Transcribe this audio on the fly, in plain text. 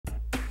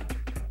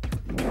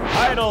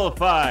title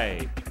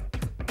fight.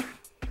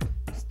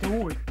 Let's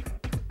do it.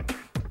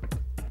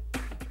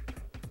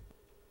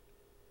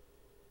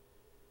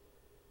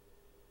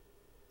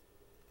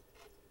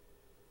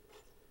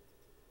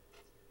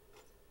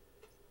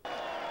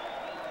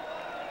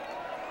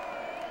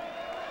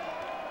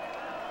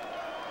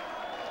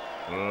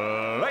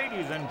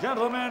 Ladies and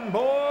gentlemen,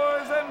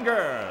 boys and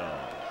girls,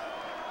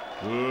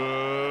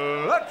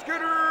 let's get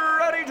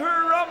ready to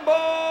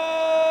rumble!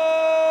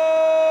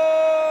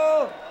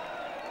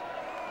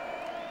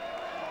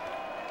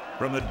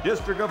 From the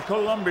District of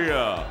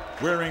Columbia,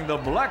 wearing the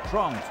black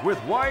trunks with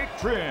white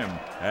trim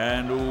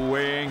and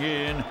weighing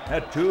in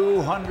at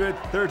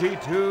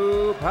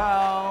 232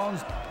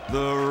 pounds,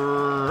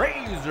 the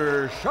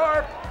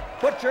razor-sharp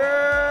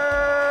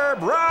Butcher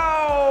Brown!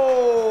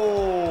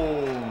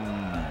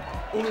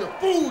 Only a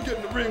fool get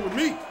in the ring with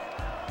me.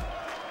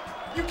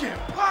 You can't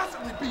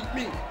possibly beat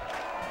me.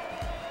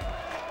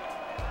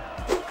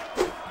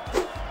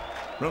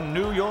 From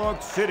New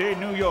York City,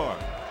 New York,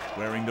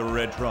 wearing the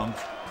red trunks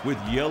with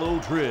yellow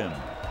trim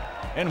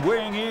and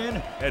weighing in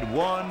at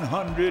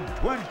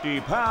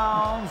 120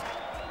 pounds,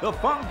 the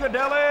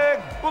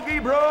Funkadelic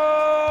Boogie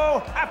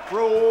Bro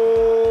Afro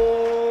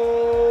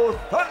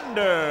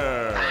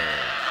Thunder.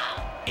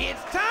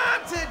 It's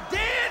time to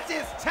dance,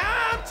 it's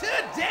time to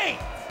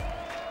dance.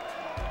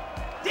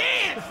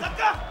 Dance,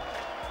 sucker!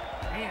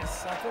 Man,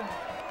 sucker.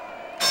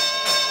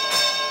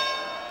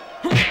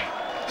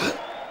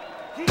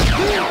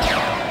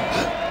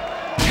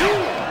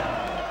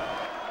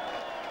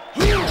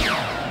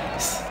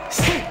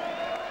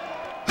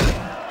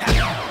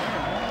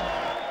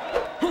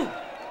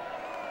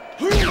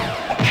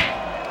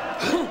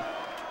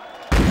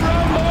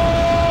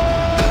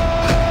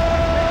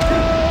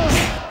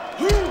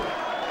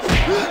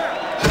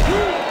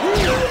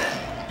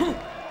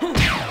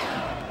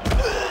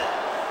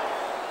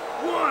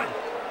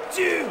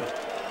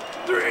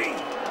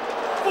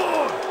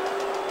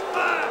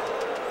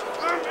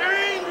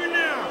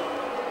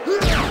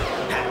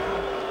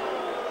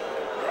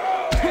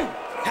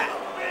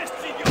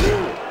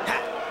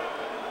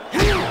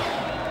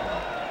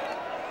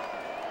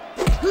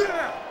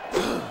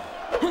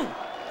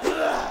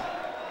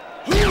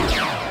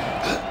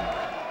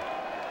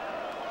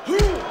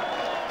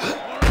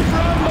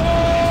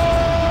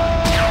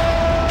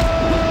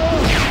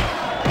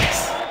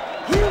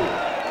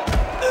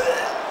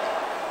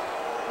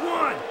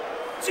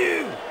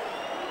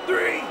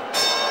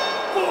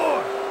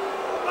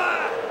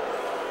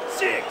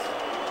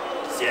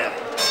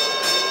 Seven.